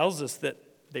 Scripture tells us that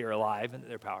they are alive and that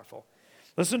they're powerful.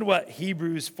 Listen to what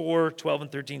Hebrews 4, 12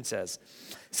 and 13 says.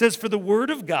 It says, "For the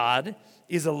word of God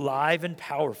is alive and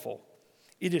powerful.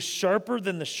 It is sharper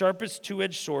than the sharpest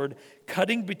two-edged sword,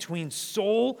 cutting between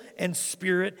soul and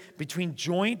spirit, between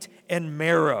joint and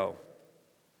marrow."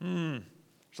 There's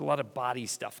a lot of body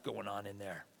stuff going on in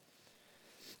there.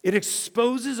 It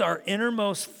exposes our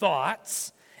innermost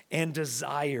thoughts and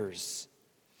desires.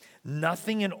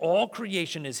 Nothing in all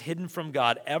creation is hidden from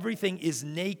God. Everything is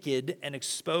naked and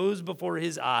exposed before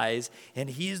His eyes, and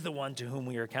He is the one to whom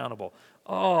we are accountable.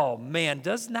 Oh, man,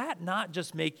 does that not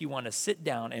just make you want to sit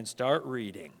down and start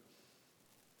reading?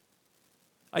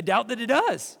 I doubt that it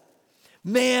does.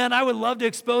 Man, I would love to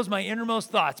expose my innermost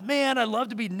thoughts. Man, I'd love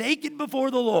to be naked before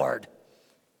the Lord.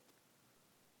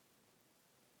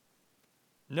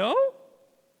 No?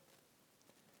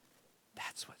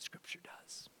 That's what Scripture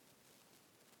does.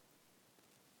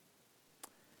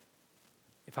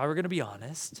 If I were going to be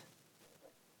honest,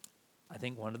 I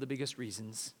think one of the biggest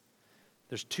reasons,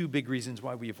 there's two big reasons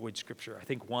why we avoid Scripture. I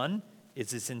think one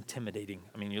is it's intimidating.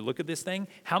 I mean, you look at this thing,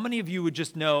 how many of you would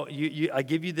just know, I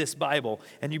give you this Bible,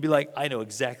 and you'd be like, I know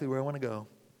exactly where I want to go.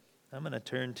 I'm going to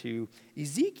turn to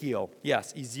Ezekiel.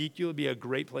 Yes, Ezekiel would be a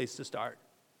great place to start.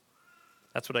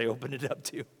 That's what I opened it up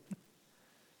to.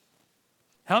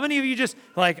 How many of you just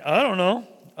like, I don't know.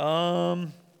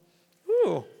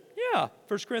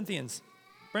 1 Corinthians.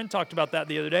 Brent talked about that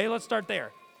the other day. Let's start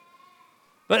there.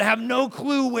 but have no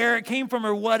clue where it came from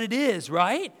or what it is,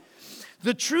 right?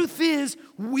 The truth is,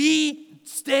 we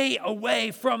stay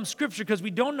away from Scripture because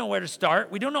we don't know where to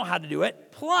start. We don't know how to do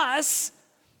it. Plus,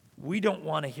 we don't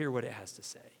want to hear what it has to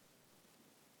say.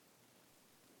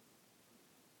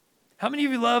 How many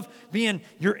of you love being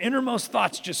your innermost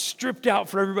thoughts just stripped out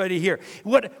for everybody to hear?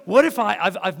 What if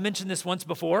I've mentioned this once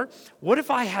before. What if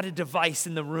I had a device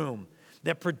in the room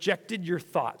that projected your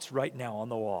thoughts right now on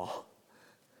the wall?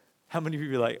 How many of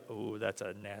you are like, oh, that's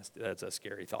a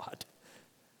scary thought?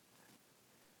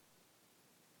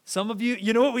 Some of you,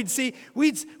 you know what we'd see?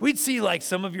 We'd see like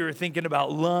some of you are thinking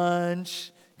about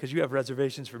lunch because you have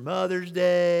reservations for Mother's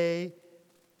Day.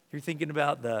 You're thinking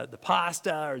about the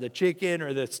pasta or the chicken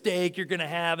or the steak you're going to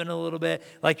have in a little bit.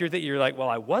 Like you're like, well,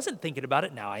 I wasn't thinking about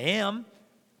it. Now I am.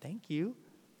 Thank you.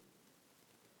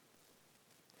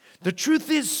 The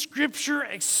truth is, Scripture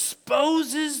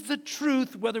exposes the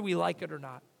truth whether we like it or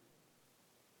not.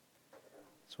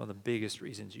 It's one of the biggest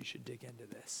reasons you should dig into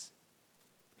this,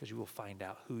 because you will find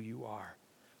out who you are,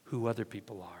 who other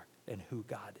people are, and who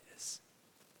God is.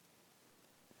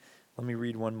 Let me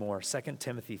read one more. 2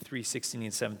 Timothy 3:16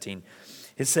 and 17.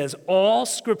 It says, all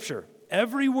Scripture,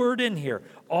 every word in here,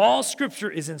 all Scripture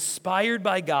is inspired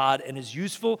by God and is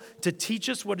useful to teach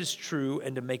us what is true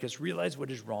and to make us realize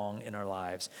what is wrong in our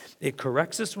lives. It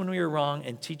corrects us when we are wrong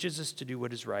and teaches us to do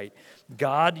what is right.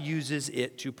 God uses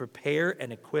it to prepare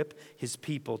and equip His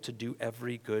people to do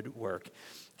every good work.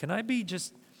 Let me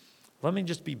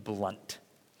just be blunt.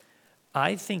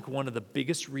 I think one of the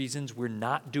biggest reasons we're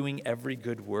not doing every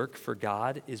good work for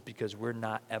God is because we're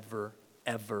not ever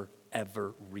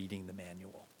reading the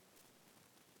manual.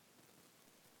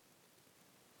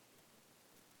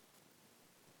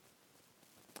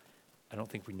 I don't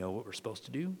think we know what we're supposed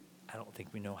to do. I don't think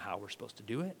we know how we're supposed to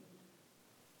do it.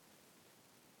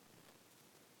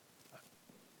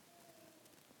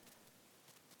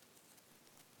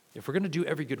 If we're going to do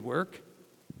every good work,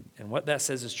 and what that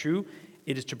says is true,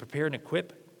 it is to prepare and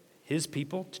equip His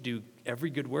people to do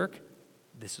every good work.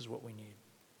 This is what we need.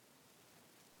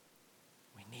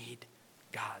 We need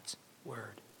God's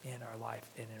Word in our life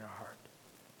and in our heart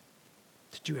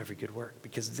to do every good work,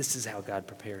 because this is how God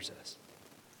prepares us.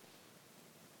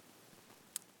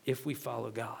 If we follow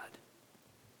God,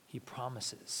 He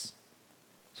promises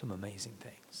some amazing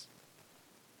things.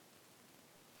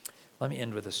 Let me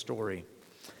end with a story.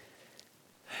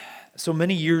 So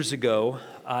many years ago,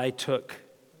 I took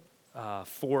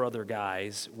 4 other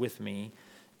guys with me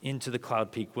into the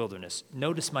Cloud Peak Wilderness.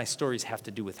 Notice my stories have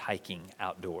to do with hiking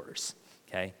outdoors,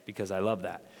 okay? Because I love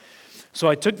that. So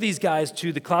I took these guys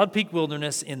to the Cloud Peak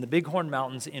Wilderness in the Bighorn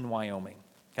Mountains in Wyoming,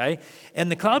 okay? And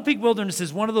the Cloud Peak Wilderness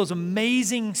is one of those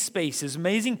amazing spaces,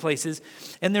 amazing places.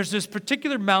 And there's this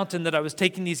particular mountain that I was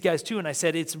taking these guys to, and I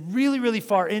said, it's really, really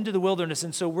far into the wilderness,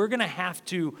 and so we're going to have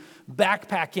to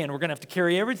backpack in. We're going to have to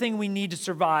carry everything we need to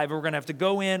survive. We're going to have to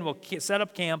go in, we'll set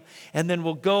up camp, and then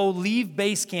we'll go leave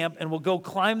base camp, and we'll go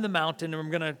climb the mountain, and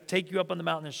we're going to take you up on the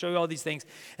mountain and show you all these things.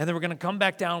 And then we're going to come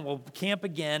back down, we'll camp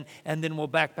again, and then we'll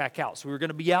backpack out. So we're going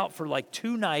to be out for like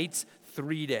 2 nights,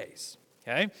 3 days,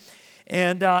 okay?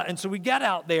 And so we got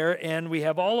out there, and we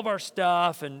have all of our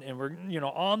stuff, and we're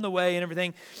on the way and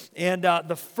everything. And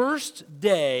the first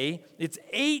day, it's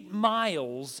 8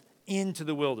 miles into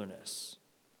the wilderness.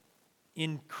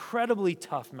 Incredibly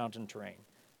tough mountain terrain.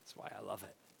 That's why I love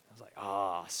it. I was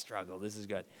like, struggle, this is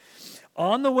good.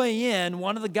 On the way in,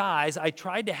 one of the guys, I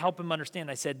tried to help him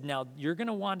understand. I said, now, you're going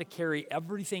to want to carry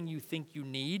everything you think you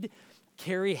need.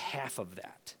 Carry half of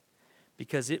that,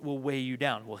 because it will weigh you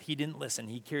down. Well, he didn't listen.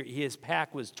 His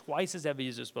pack was twice as heavy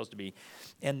as it was supposed to be.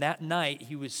 And that night,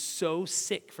 he was so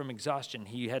sick from exhaustion,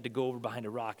 he had to go over behind a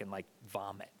rock and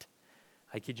vomit.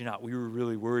 I kid you not, we were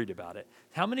really worried about it.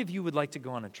 How many of you would like to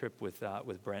go on a trip with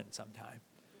Brent sometime?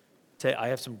 I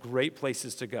have some great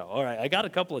places to go. All right, I got a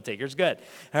couple of takers, good.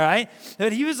 All right,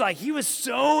 but he was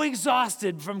so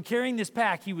exhausted from carrying this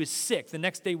pack, he was sick. The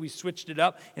next day we switched it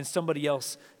up, and somebody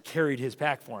else carried his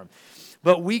pack for him.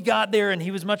 But we got there, and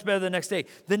he was much better the next day.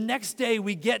 The next day,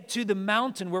 we get to the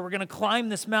mountain where we're going to climb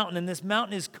this mountain, and this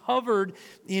mountain is covered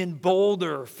in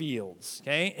boulder fields,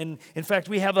 okay? And in fact,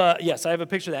 I have a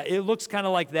picture of that. It looks kind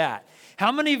of like that.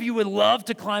 How many of you would love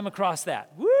to climb across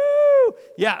that? Woo!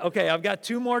 Yeah, okay, I've got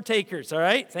 2 more takers, all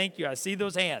right? Thank you. I see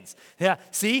those hands. Yeah,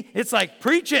 see? It's like,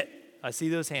 preach it. I see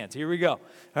those hands. Here we go. All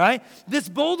right? This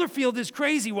boulder field is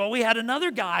crazy. Well, we had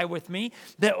another guy with me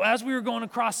that as we were going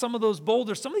across some of those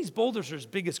boulders, some of these boulders are as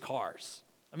big as cars.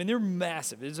 I mean, they're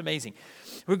massive. It's amazing.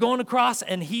 We're going across,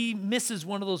 and he misses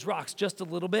one of those rocks just a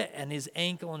little bit, and his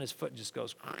ankle and his foot just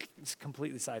goes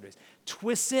completely sideways.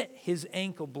 Twists it, his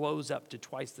ankle blows up to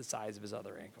twice the size of his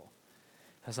other ankle.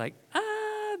 I was like,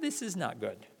 this is not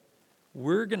good.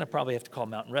 We're going to probably have to call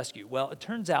mountain rescue. Well, it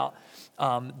turns out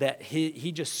that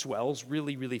he just swells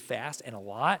really, really fast and a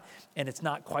lot, and it's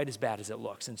not quite as bad as it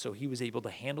looks. And so he was able to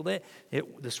handle it.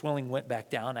 The swelling went back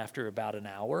down after about an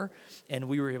hour, and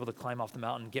we were able to climb off the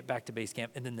mountain, get back to base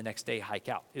camp, and then the next day hike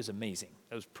out. It was amazing.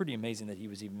 It was pretty amazing that he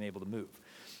was even able to move.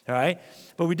 All right?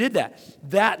 But we did that.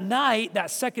 That night,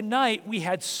 that second night, we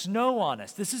had snow on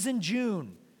us. This is in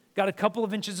June. Got a couple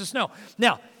of inches of snow.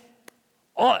 Now,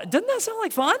 doesn't that sound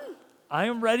like fun? I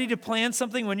am ready to plan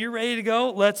something. When you're ready to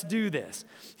go, let's do this.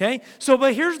 Okay? So,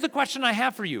 but here's the question I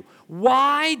have for you.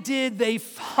 Why did they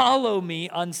follow me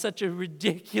on such a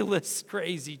ridiculous,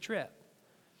 crazy trip?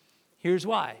 Here's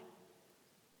why.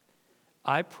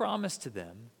 I promised to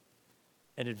them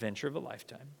an adventure of a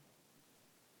lifetime.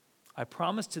 I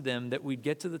promised to them that we'd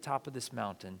get to the top of this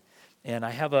mountain, and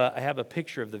I have a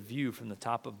picture of the view from the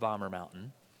top of Bomber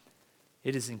Mountain.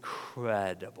 It is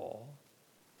incredible.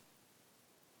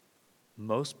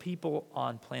 Most people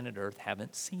on planet Earth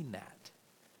haven't seen that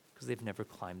because they've never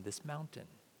climbed this mountain.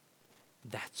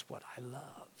 That's what I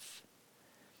love.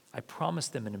 I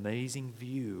promised them an amazing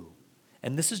view.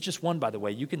 And this is just one, by the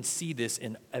way. You can see this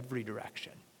in every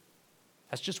direction.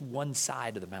 That's just one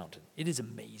side of the mountain. It is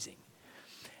amazing.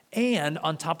 And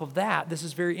on top of that, this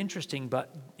is very interesting,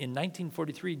 but in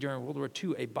 1943, during World War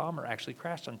II, a bomber actually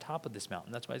crashed on top of this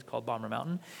mountain. That's why it's called Bomber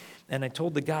Mountain. And I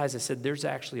told the guys, I said, there's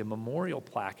actually a memorial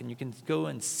plaque, and you can go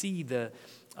and see the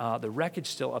wreckage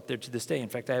still up there to this day. In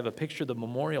fact, I have a picture of the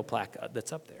memorial plaque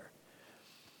that's up there.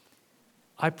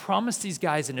 I promised these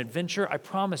guys an adventure. I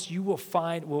promise you will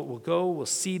find, we'll go, we'll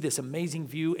see this amazing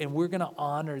view, and we're going to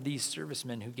honor these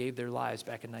servicemen who gave their lives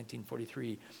back in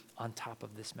 1943 on top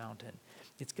of this mountain.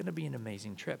 It's going to be an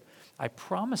amazing trip. I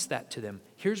promised that to them.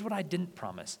 Here's what I didn't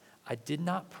promise. I did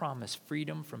not promise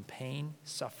freedom from pain,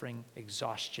 suffering,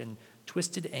 exhaustion,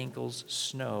 twisted ankles,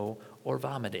 snow, or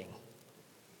vomiting.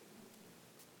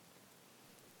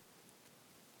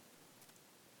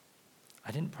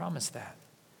 I didn't promise that.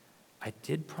 I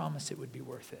did promise it would be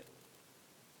worth it.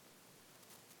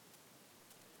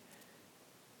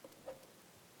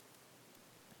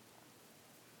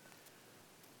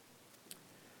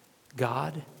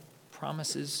 God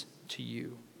promises to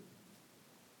you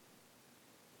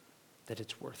that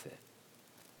it's worth it.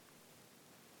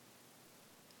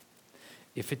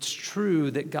 If it's true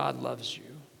that God loves you,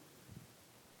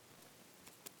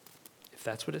 if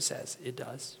that's what it says, it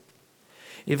does.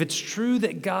 If it's true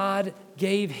that God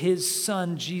gave his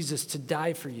son, Jesus, to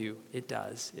die for you, it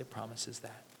does. It promises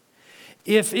that.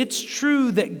 If it's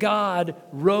true that God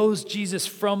rose Jesus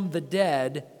from the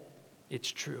dead,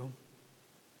 it's true.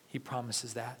 He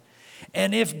promises that.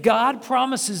 And if God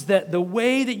promises that the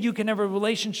way that you can have a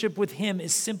relationship with him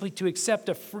is simply to accept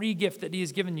a free gift that he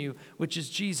has given you, which is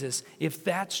Jesus, if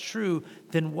that's true,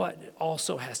 then what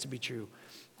also has to be true?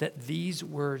 That these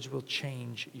words will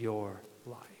change your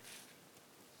life.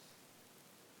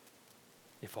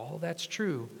 If all that's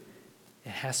true,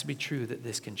 it has to be true that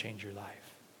this can change your life.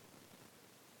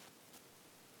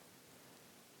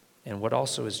 And what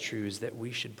also is true is that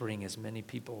we should bring as many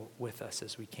people with us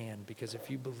as we can, because if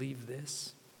you believe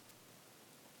this,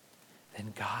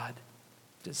 then God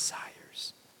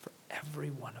desires for every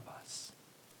one of us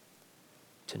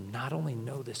to not only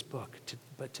know this book,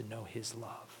 but to know his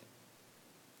love.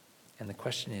 And the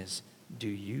question is, do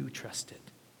you trust it?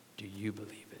 Do you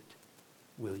believe it?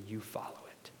 Will you follow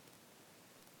it?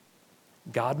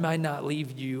 God might not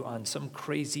leave you on some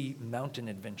crazy mountain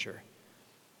adventure,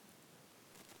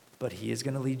 but he is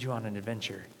going to lead you on an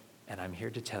adventure, and I'm here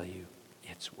to tell you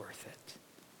it's worth it.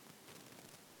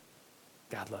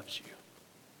 God loves you.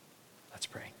 Let's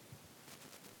pray.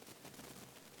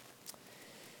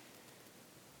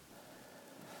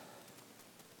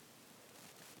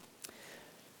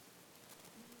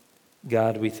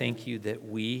 God, we thank you that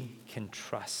we can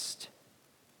trust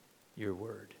your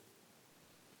word,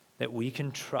 that we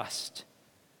can trust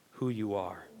who you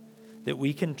are, that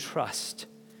we can trust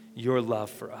your love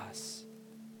for us.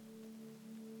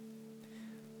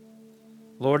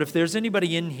 Lord, if there's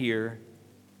anybody in here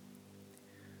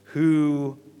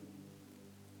who,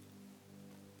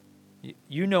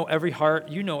 you know every heart,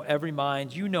 you know every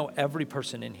mind, you know every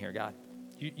person in here, God.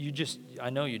 I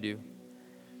know you do.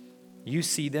 You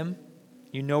see them.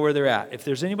 You know where they're at. If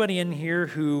there's anybody in here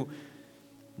who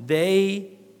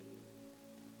they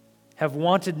have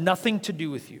wanted nothing to do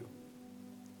with you,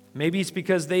 maybe it's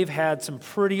because they've had some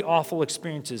pretty awful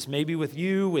experiences, maybe with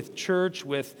you, with church,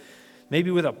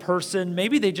 maybe with a person.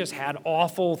 Maybe they just had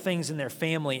awful things in their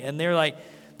family, and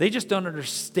they just don't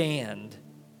understand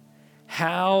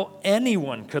how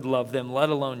anyone could love them, let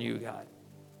alone you, God.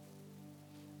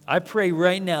 I pray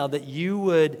right now that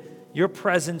your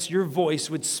presence, your voice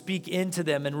would speak into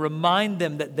them and remind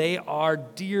them that they are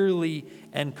dearly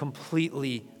and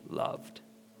completely loved.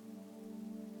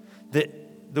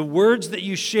 That the words that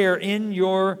you share in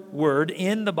your word,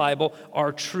 in the Bible,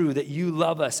 are true, that you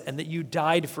love us and that you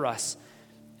died for us,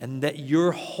 and that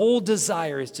your whole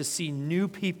desire is to see new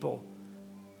people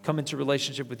come into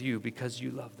relationship with you because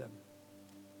you love them.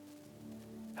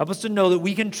 Help us to know that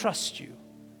we can trust you,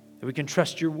 that we can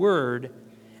trust your word,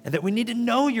 and that we need to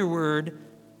know your word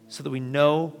so that we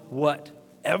know what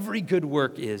every good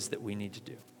work is that we need to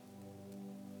do.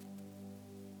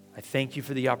 I thank you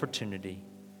for the opportunity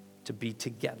to be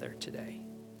together today,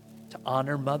 to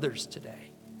honor mothers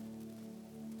today,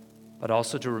 but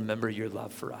also to remember your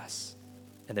love for us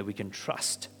and that we can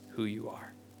trust who you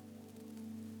are.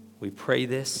 We pray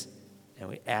this and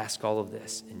we ask all of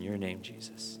this in your name,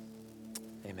 Jesus.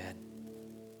 Amen.